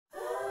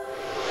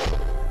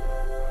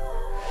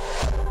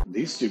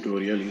This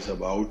tutorial is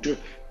about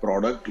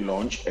product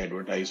launch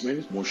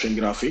advertisements, motion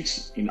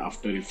graphics in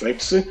After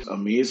Effects.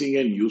 Amazing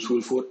and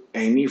useful for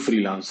any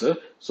freelancer.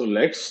 So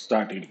let's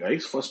start it,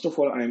 guys. First of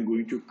all, I am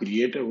going to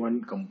create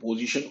one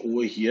composition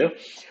over here.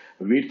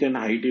 Width and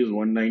height is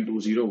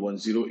 1920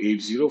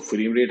 1080.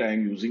 Frame rate I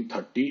am using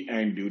 30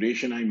 and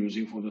duration I am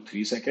using for the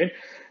 3 second.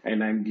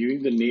 And I am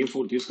giving the name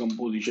for this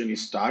composition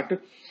is start,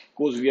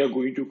 because we are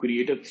going to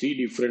create a 3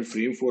 different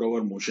frame for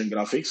our motion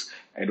graphics,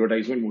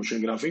 advertisement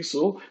motion graphics.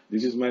 So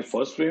this is my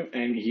first frame,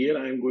 and here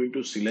I am going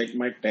to select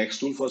my text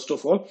tool first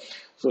of all.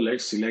 So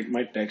let's select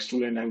my text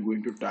tool, and I'm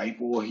going to type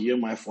over here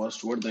my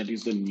first word, that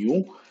is the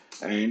new,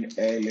 and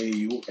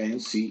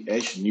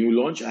launch, new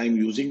launch. I'm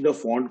using the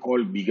font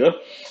called bigger,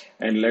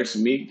 and let's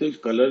make the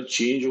color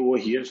change over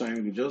here. So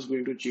I'm just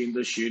going to change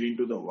the shade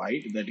into the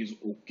white, that is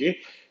okay.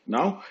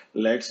 Now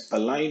let's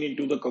align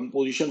into the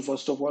composition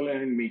first of all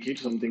and make it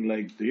something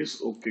like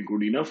this. Okay,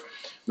 good enough.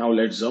 Now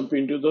let's jump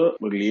into the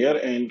layer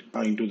and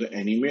into the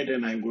animate,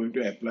 and I'm going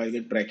to apply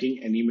the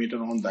tracking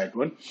animator on that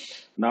one.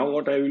 Now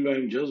what I will do,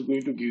 I'm just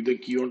going to give the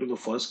key onto the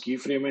first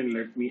keyframe and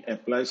let me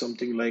apply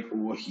something like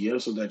over here.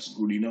 So that's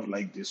good enough,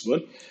 like this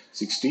one,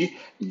 60.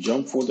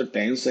 Jump for the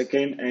 10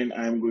 second, and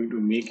I'm going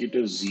to make it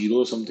a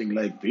 0, something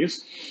like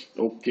this.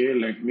 Okay,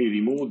 let me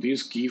remove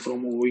this key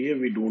from over here.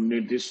 We don't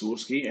need this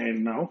source key.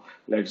 And now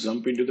let's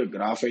jump into the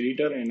graph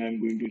editor, and I'm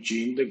going to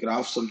change the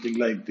graph something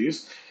like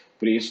this.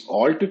 Press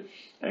Alt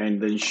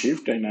and then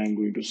Shift, and I'm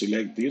going to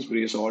select this,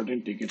 press Alt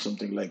and take it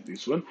something like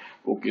this one.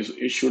 Okay, so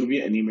it should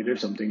be animated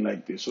something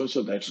like this one.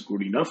 So that's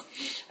good enough.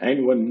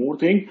 And one more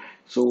thing,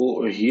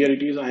 so here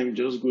it is. I'm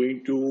just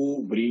going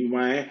to bring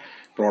my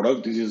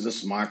product. This is the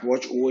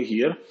smartwatch over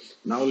here.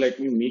 Now let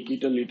me make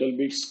it a little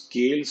bit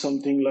scale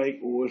something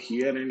like over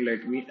here, and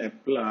let me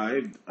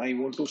apply. I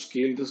want to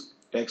scale this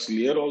text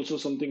layer also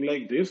something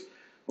like this.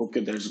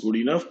 Okay, that's good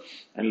enough.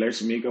 And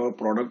let's make our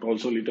product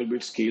also a little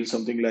bit scale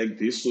something like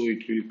this, so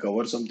it will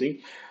cover something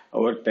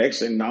our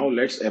text. And now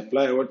let's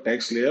apply our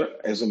text layer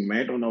as a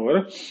matte on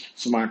our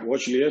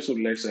smartwatch layer. So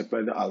let's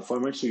apply the alpha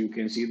matte, so you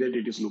can see that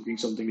it is looking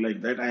something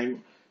like that.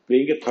 I'm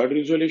playing a third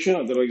resolution,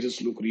 otherwise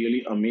it's look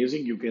really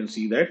amazing. You can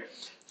see that.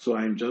 So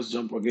I'm just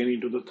jump again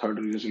into the third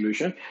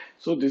resolution.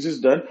 So this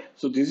is done.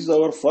 So this is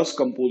our first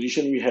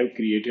composition we have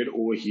created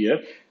over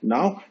here.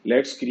 Now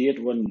let's create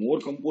one more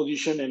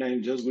composition, and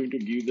I'm just going to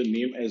give the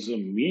name as a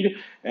mid,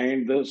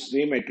 and the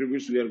same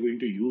attributes we are going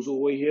to use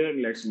over here,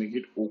 and let's make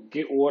it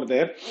okay over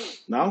there.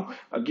 Now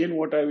again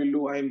what I will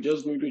do, I'm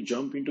just going to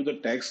jump into the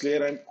text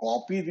layer and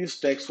copy this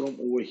text from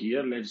over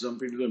here. Let's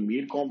jump into the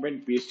mid comp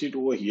and paste it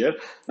over here.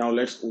 Now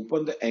let's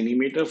open the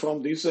animator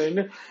from this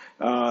end.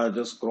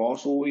 Just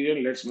cross over here.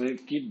 Let's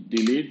make it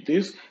delete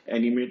this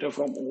animator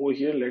from over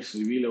here. Let's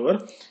reveal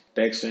our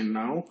text, and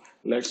now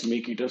let's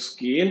make it a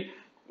scale.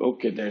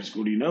 Okay, that's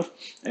good enough.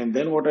 And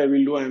then what I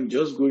will do, I'm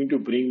just going to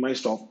bring my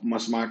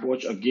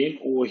smartwatch again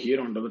over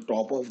here onto the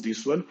top of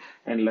this one,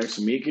 and let's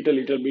make it a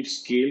little bit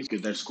scale. Okay,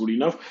 that's good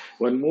enough.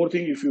 One more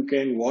thing, if you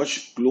can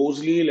watch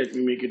closely, let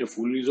me make it a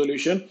full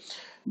resolution.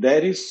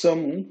 There is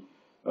some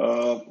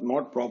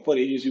not proper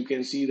edges. You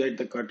can see that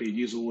the cut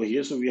edges over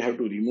here, so we have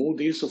to remove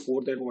this. So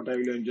for that, what I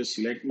will do, I just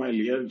select my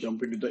layer,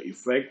 jump into the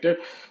effect,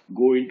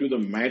 go into the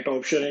matte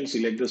option and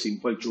select the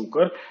simple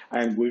choker.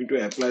 I am going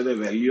to apply the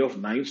value of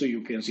 9, so you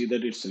can see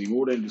that it's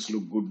removed and this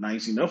look good,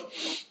 nice enough.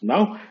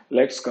 Now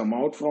let's come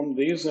out from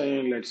this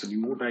and let's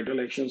remove title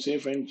action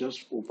safe and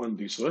just open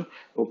this one.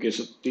 Okay,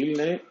 so till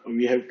now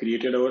we have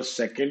created our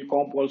second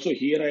comp also.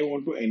 Here I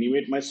want to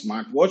animate my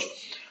smartwatch.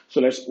 So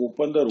let's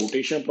open the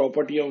rotation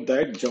property of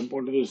that, jump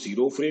onto the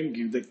 0 frame,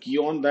 give the key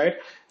on that.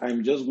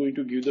 I'm just going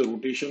to give the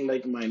rotation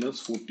like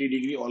minus 40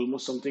 degree,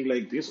 almost something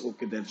like this.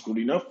 Okay, that's good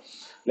enough.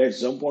 Let's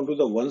jump onto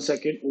the 1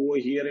 second over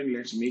here, and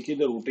let's make it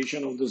the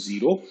rotation of the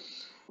 0.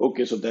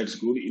 Okay, so that's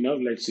good enough.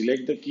 Let's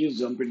select the keys,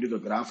 jump into the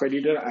graph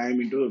editor. I am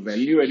into the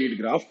value edit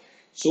graph.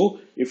 So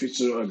if it's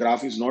a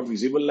graph is not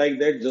visible like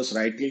that, just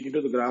right click into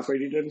the graph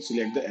editor and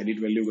select the edit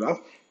value graph.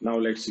 Now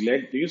let's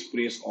select this,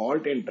 press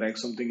Alt and drag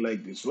something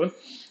like this one.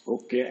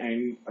 Okay,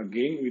 and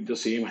again with the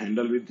same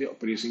handle with the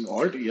pressing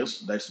Alt. Yes,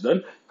 that's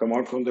done. Come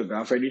out from the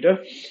graph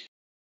editor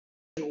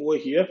over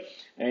here,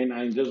 and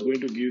I'm just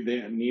going to give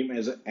the name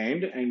as an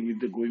and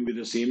with the going with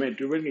the same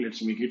attribute.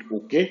 Let's make it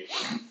okay.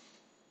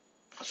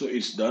 So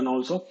it's done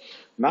also.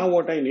 Now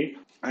what I need,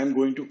 I'm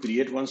going to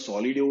create one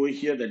solid over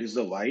here, that is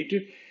the white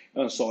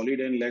solid,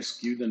 and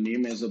let's give the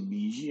name as a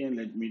BG and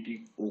let me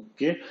take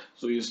okay.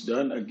 So it's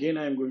done. Again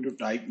I'm going to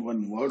type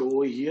one word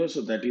over here,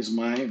 so that is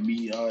my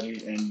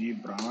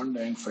brand, brand,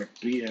 and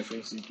factory,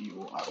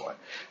 FACTORY.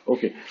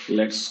 Okay,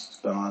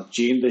 let's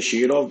change the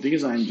shade of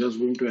this. I'm just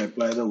going to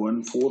apply the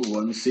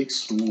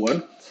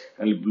 141621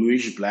 and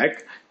bluish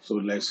black. So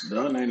let's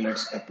done, and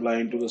let's apply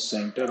into the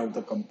center of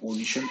the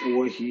composition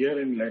over here,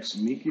 and let's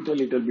make it a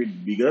little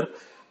bit bigger,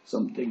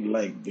 something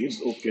like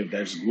this. Okay,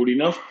 that's good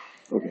enough.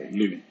 Okay,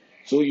 leave it.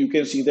 So you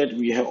can see that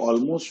we have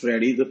almost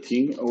ready the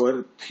thing.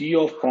 Our 3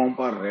 of comp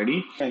are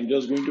ready. I'm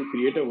just going to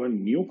create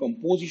one new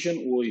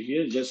composition over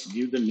here. Just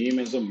give the name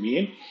as a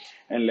main,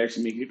 and let's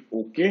make it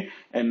okay.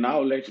 And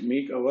now let's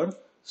make our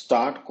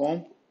start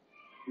comp,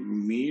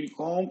 mid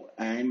comp,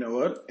 and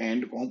our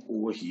end comp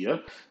over here.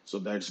 So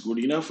that's good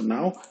enough.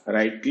 Now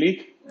right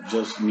click,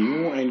 just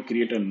new, and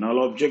create a null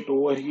object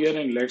over here,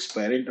 and let's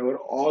parent our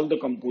all the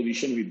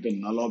composition with the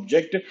null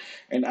object.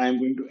 And I'm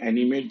going to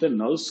animate the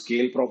null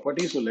scale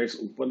property. So let's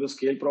open the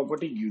scale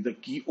property, give the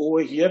key over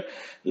here.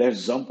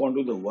 Let's jump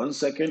onto the 1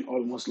 second,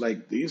 almost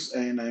like this,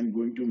 and I'm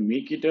going to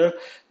make it a,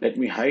 let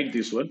me hide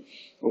this one.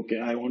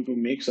 Okay, I want to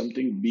make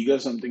something bigger,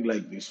 something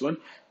like this one,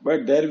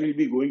 but there will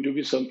be going to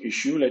be some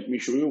issue. Let me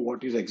show you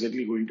what is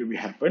exactly going to be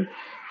happen.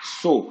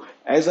 So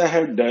as I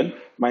have done,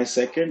 my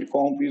second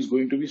comp is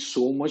going to be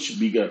so much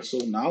bigger. So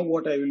now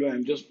what I will do,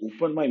 I'm just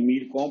open my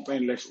mid comp,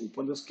 and let's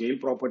open the scale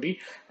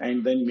property,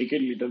 and then make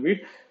it a little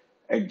bit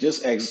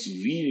adjust as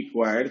we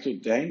required. So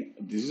then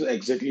this is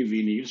exactly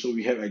we need. So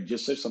we have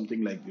adjusted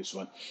something like this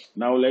one.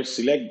 Now let's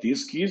select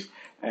these keys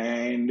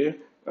and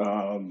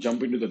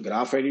jump into the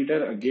graph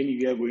editor. Again,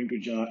 we are going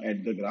to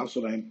add the graph.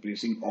 So I'm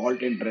pressing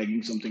alt and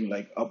dragging something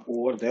like up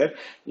over there.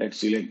 Let's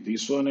select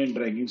this one and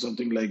dragging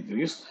something like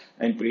this,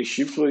 and press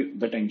shift so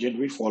the tangent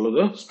will follow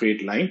the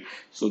straight line.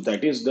 So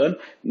that is done.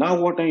 Now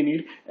what I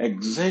need,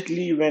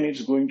 exactly when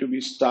it's going to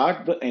be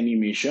start, the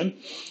animation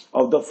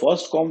of the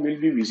first comp will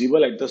be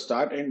visible at the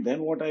start. And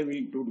then what I will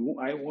to do,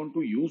 I want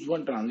to use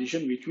one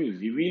transition which will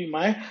reveal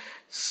my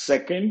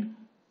second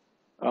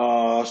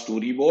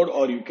storyboard,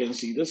 or you can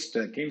see the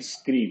second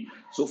screen.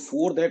 So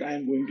for that I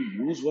am going to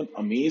use one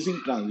amazing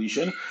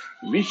transition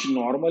which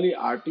normally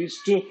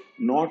artists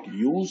not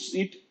use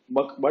it,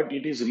 but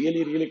it is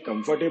really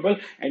comfortable,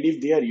 and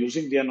if they are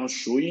using, they are not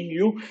showing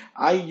you.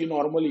 I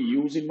normally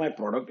use in my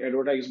product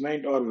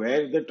advertisement, or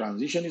where the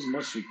transition is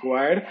much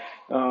required.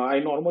 I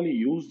normally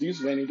use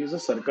this when it is a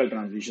circle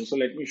transition. So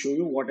let me show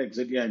you what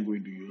exactly I am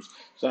going to use.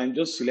 So I'm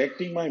just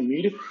selecting my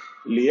mid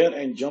layer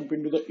and jump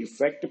into the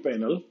effect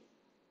panel,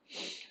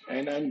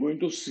 and I'm going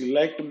to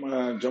select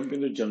jump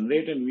into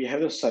generate, and we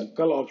have a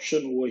circle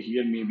option over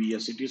here. Maybe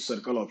yes, it is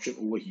circle option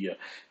over here.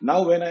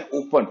 Now when I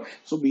open,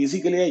 so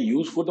basically I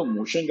use for the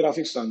motion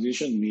graphics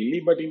transition mainly,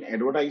 but in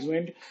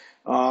advertisement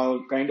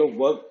kind of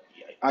work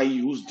I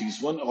use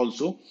this one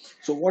also.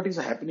 So what is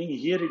happening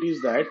here, it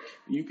is that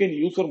you can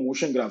use for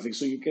motion graphics.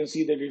 So you can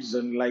see that it's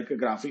like a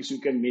graphics, you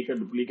can make a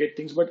duplicate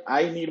things, but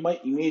I need my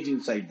image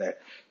inside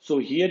that. So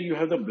here you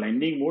have the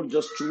blending mode,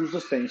 just choose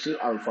the stencil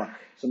alpha.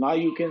 So now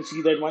you can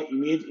see that my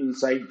image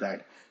inside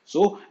that.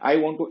 So I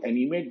want to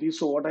animate this.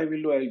 So what I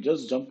will do, I'll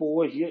just jump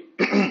over here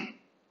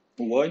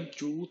 1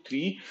 2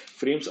 3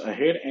 frames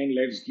ahead, and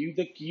let's give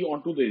the key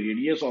onto the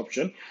radius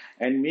option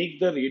and make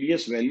the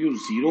radius value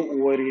 0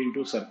 over here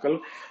into circle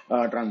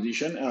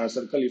transition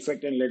circle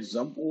effect. And let's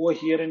jump over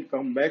here and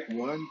come back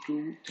 1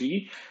 2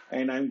 3,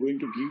 and I'm going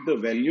to give the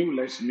value.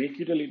 Let's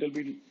make it a little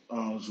bit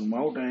zoom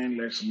out, and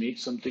let's make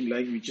something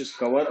like which is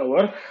cover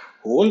our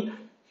whole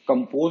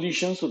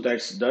composition. So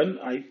that's done,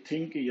 I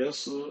think.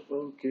 Yes,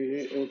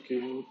 okay,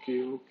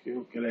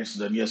 that's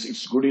done. Yes,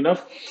 it's good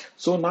enough.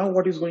 So now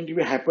what is going to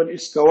be happen,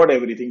 it's covered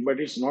everything, but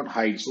it's not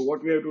hide. So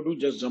what we have to do,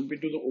 just jump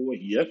into the over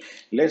here.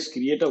 Let's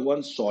create a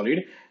one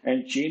solid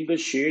and change the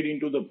shade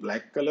into the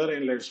black color,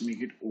 and let's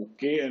make it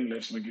okay, and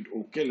let's make it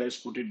okay. Let's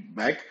put it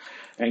back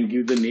and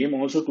give the name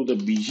also to the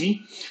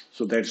BG.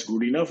 So that's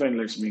good enough, and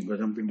let's make the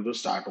jump into the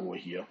start over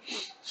here.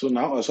 So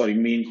now sorry,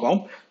 main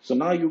comp. So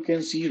now you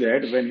can see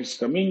that when it's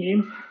coming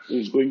in,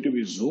 it's going to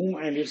be zoom,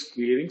 and it's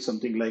creating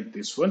something like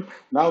this one.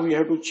 Now we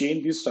have to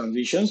change these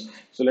transitions.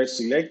 So let's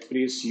select,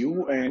 press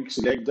U, and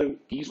select the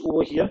keys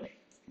over here.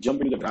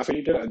 Jump into the graph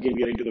editor. Again,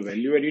 we are into the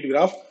value edit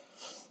graph.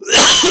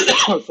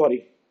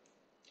 Sorry.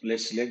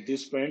 Let's select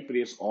this point,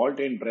 press alt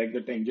and drag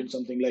the tangent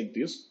something like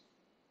this.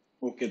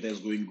 Okay, that's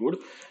going good.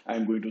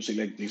 I'm going to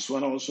select this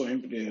one also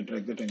and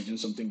drag the tangent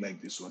something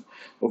like this one.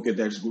 Okay,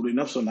 that's good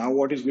enough. So now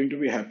what is going to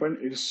be happen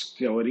is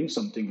covering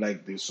something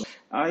like this. So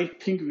I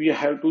think we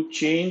have to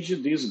change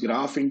this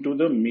graph into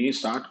the May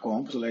start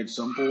comp. So let's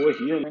jump over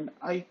here, and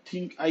I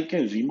think I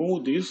can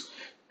remove this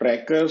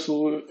tracker,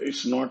 so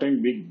it's not a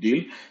big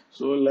deal.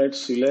 So let's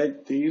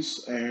select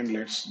this and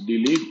let's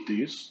delete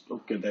this.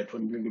 Okay, that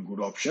one will be a good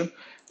option.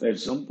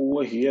 Let's jump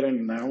over here,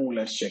 and now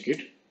let's check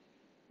it.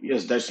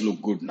 Yes, that's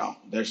look good now.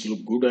 That's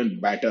look good and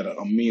better.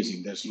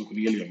 Amazing. That's look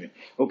really amazing.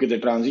 Okay, the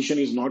transition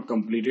is not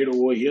completed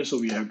over here, so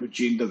we have to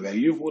change the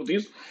value for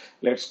this.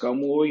 Let's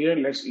come over here.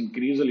 Let's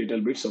increase a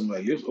little bit some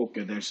values.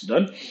 Okay, that's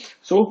done.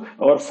 So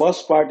our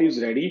first part is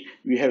ready.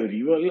 We have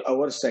revealed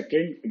our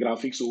second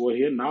graphics over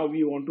here. Now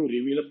we want to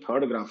reveal a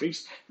third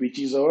graphics, which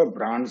is our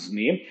brand's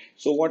name.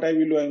 So what I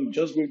will do, I'm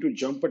just going to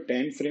jump a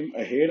 10 frame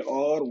ahead,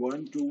 or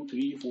 1 2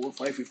 3 4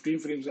 5 15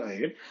 frames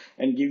ahead,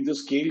 and give the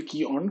scale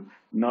key on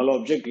null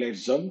object.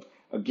 Let's jump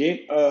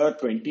again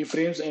 20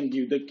 frames and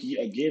give the key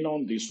again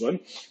on this one.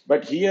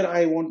 But here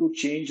I want to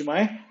change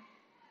my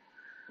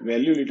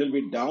value a little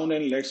bit down,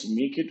 and let's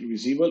make it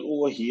visible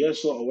over here.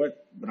 So our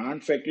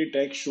brand factory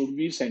text should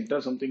be center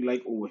something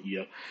like over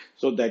here.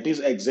 So that is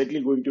exactly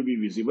going to be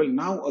visible.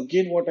 Now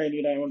again what I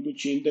need, I want to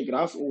change the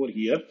graph over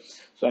here.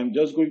 So I'm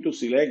just going to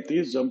select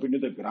this, jump into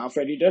the graph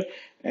editor,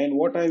 And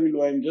what I will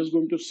do, I'm just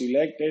going to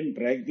select and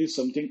drag this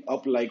something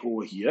up like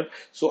over here.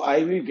 So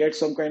I will get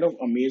some kind of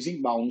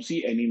amazing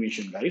bouncy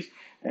animation, guys.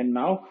 And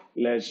now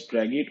let's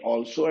drag it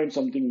also and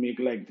something make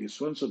like this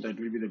one. So that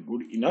will be the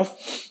good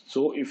enough.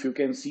 So if you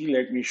can see,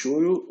 let me show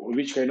you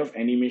which kind of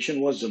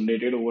animation was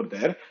generated over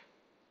there.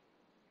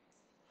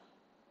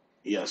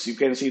 Yes, you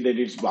can see that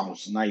it's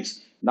bounced.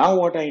 Nice. Now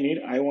what I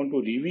need, I want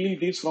to reveal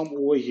this from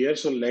over here.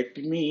 So let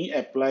me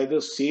apply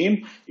the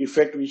same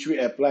effect which we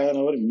apply on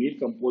our mid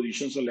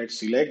composition. So let's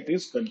select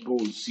this,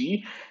 Control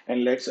C,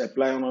 and let's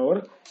apply on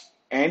our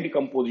and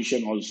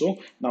composition also.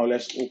 Now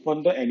let's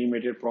open the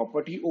animated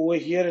property over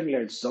here and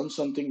let's jump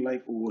something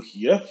like over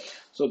here.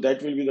 So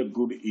that will be the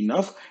good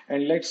enough.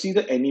 And let's see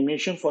the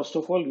animation first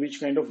of all, which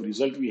kind of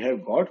result we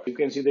have got. You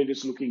can see that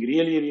it's looking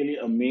really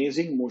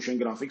amazing motion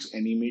graphics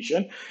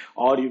animation,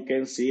 or you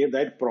can say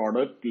that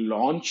product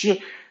launch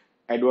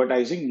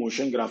advertising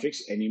motion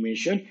graphics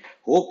animation.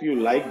 Hope you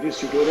like this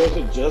tutorial.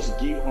 So just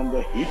give on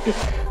the hit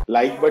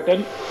like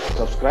button,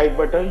 subscribe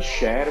button,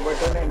 share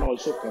button, and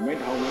also comment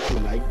how much you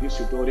like this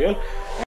tutorial.